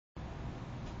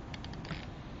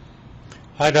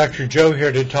Hi, Dr. Joe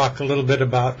here to talk a little bit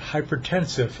about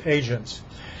hypertensive agents.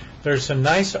 There's a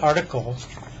nice article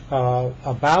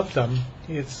about them.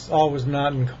 It's always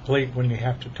not incomplete when you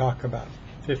have to talk about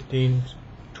 15,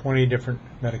 20 different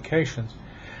medications.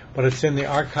 But it's in the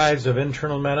Archives of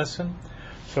Internal Medicine,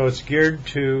 so it's geared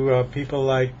to people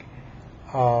like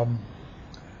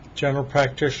general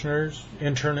practitioners,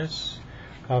 internists,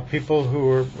 people who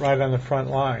are right on the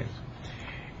front lines.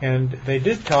 And they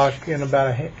did talk in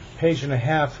about a page and a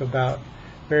half about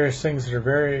various things that are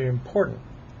very important.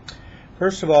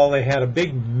 First of all, they had a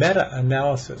big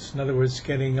meta-analysis. In other words,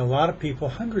 getting a lot of people,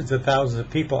 hundreds of thousands of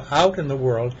people out in the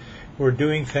world who are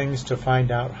doing things to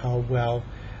find out how well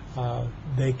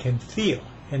they can feel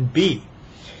and be.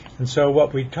 And so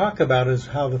what we talk about is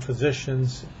how the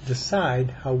physicians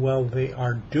decide how well they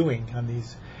are doing on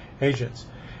these agents.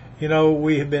 You know,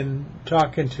 we have been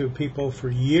talking to people for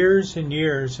years and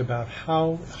years about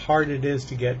how hard it is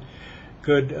to get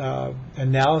good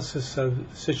analysis of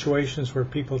situations where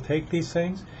people take these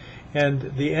things, and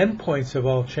the endpoints have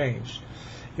all changed.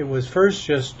 It was first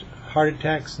just heart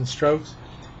attacks and strokes,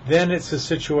 then it's a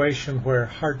situation where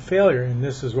heart failure, and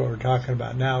this is what we're talking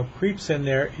about now, creeps in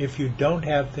there if you don't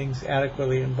have things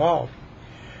adequately involved.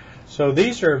 So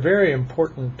these are very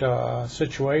important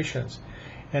situations.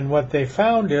 And what they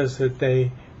found is that they,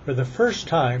 for the first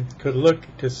time, could look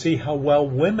to see how well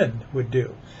women would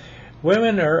do.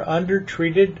 Women are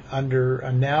undertreated, under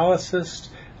analysis,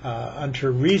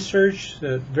 under research.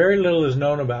 Very little is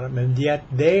known about them, and yet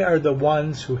they are the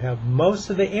ones who have most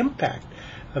of the impact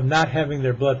of not having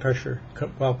their blood pressure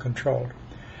well controlled.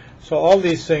 So all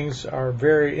these things are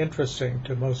very interesting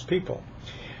to most people.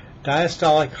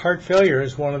 Diastolic heart failure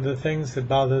is one of the things that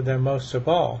bother them most of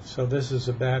all, so this is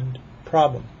a bad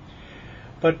problem.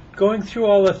 But going through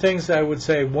all the things, I would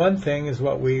say one thing is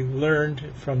what we learned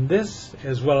from this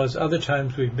as well as other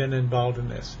times we've been involved in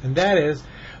this, and that is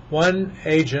one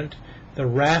agent, the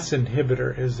RAS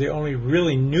inhibitor, is the only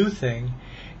really new thing,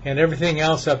 and everything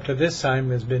else up to this time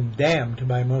has been damned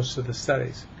by most of the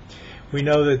studies. We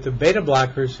know that the beta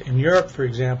blockers in Europe, for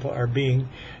example, are being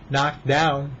knocked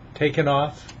down, taken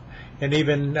off, and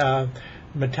even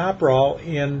metoprolol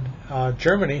in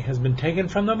Germany has been taken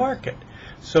from the market,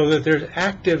 so that there's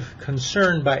active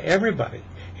concern by everybody.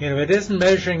 And if it isn't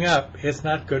measuring up, it's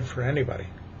not good for anybody.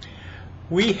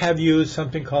 We have used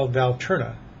something called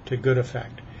Valterna to good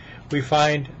effect. We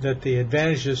find that the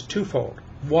advantage is twofold.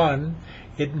 One,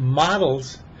 it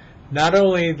models not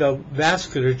only the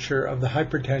vasculature of the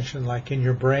hypertension, like in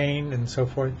your brain and so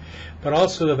forth, but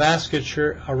also the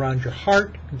vasculature around your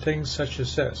heart and things such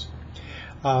as this.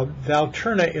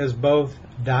 Valterna is both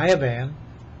Diovan,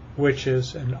 which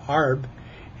is an ARB,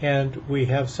 and we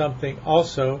have something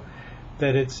also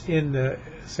that it's in the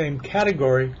same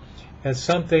category as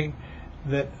something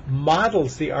that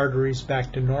models the arteries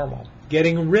back to normal,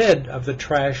 getting rid of the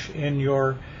trash in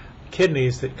your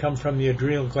kidneys that come from the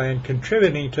adrenal gland,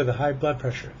 contributing to the high blood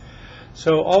pressure.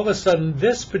 So all of a sudden,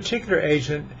 this particular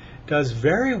agent does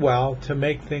very well to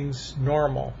make things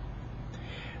normal.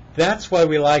 That's why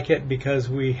we like it, because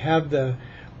we have the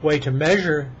way to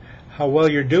measure how well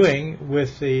you're doing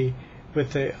with the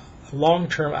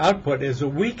long-term output, is that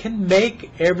we can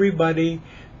make everybody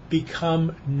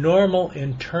become normal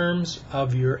in terms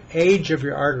of your age of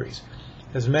your arteries.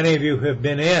 As many of you who have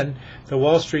been in the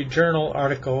Wall Street Journal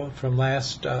article from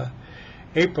last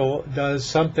April does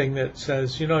something that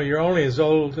says, you know, you're only as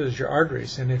old as your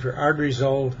arteries, and if your arteries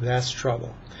old, that's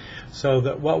trouble. So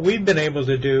that what we've been able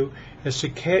to do is to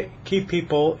keep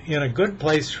people in a good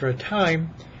place for a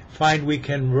time, find we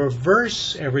can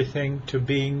reverse everything to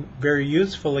being very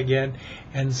useful again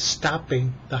and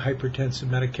stopping the hypertensive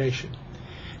medication.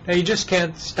 Now, you just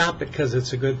can't stop it because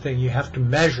it's a good thing. You have to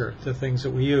measure the things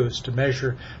that we use to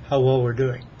measure how well we're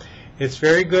doing. It's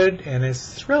very good, and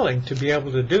it's thrilling to be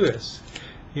able to do this.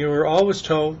 You were always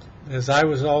told, as I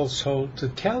was always told, to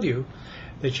tell you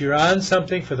that you're on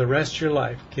something for the rest of your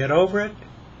life. Get over it,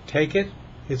 take it,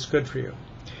 it's good for you.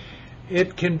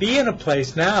 It can be in a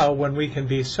place now when we can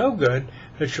be so good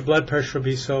that your blood pressure will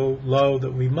be so low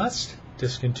that we must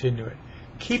discontinue it.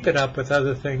 Keep it up with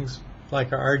other things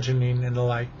like our arginine and the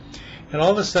like. And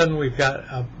all of a sudden we've got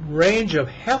a range of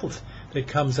health that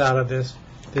comes out of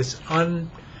this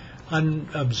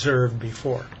unobserved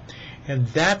before. And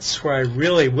that's where I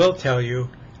really will tell you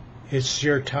it's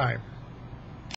your time.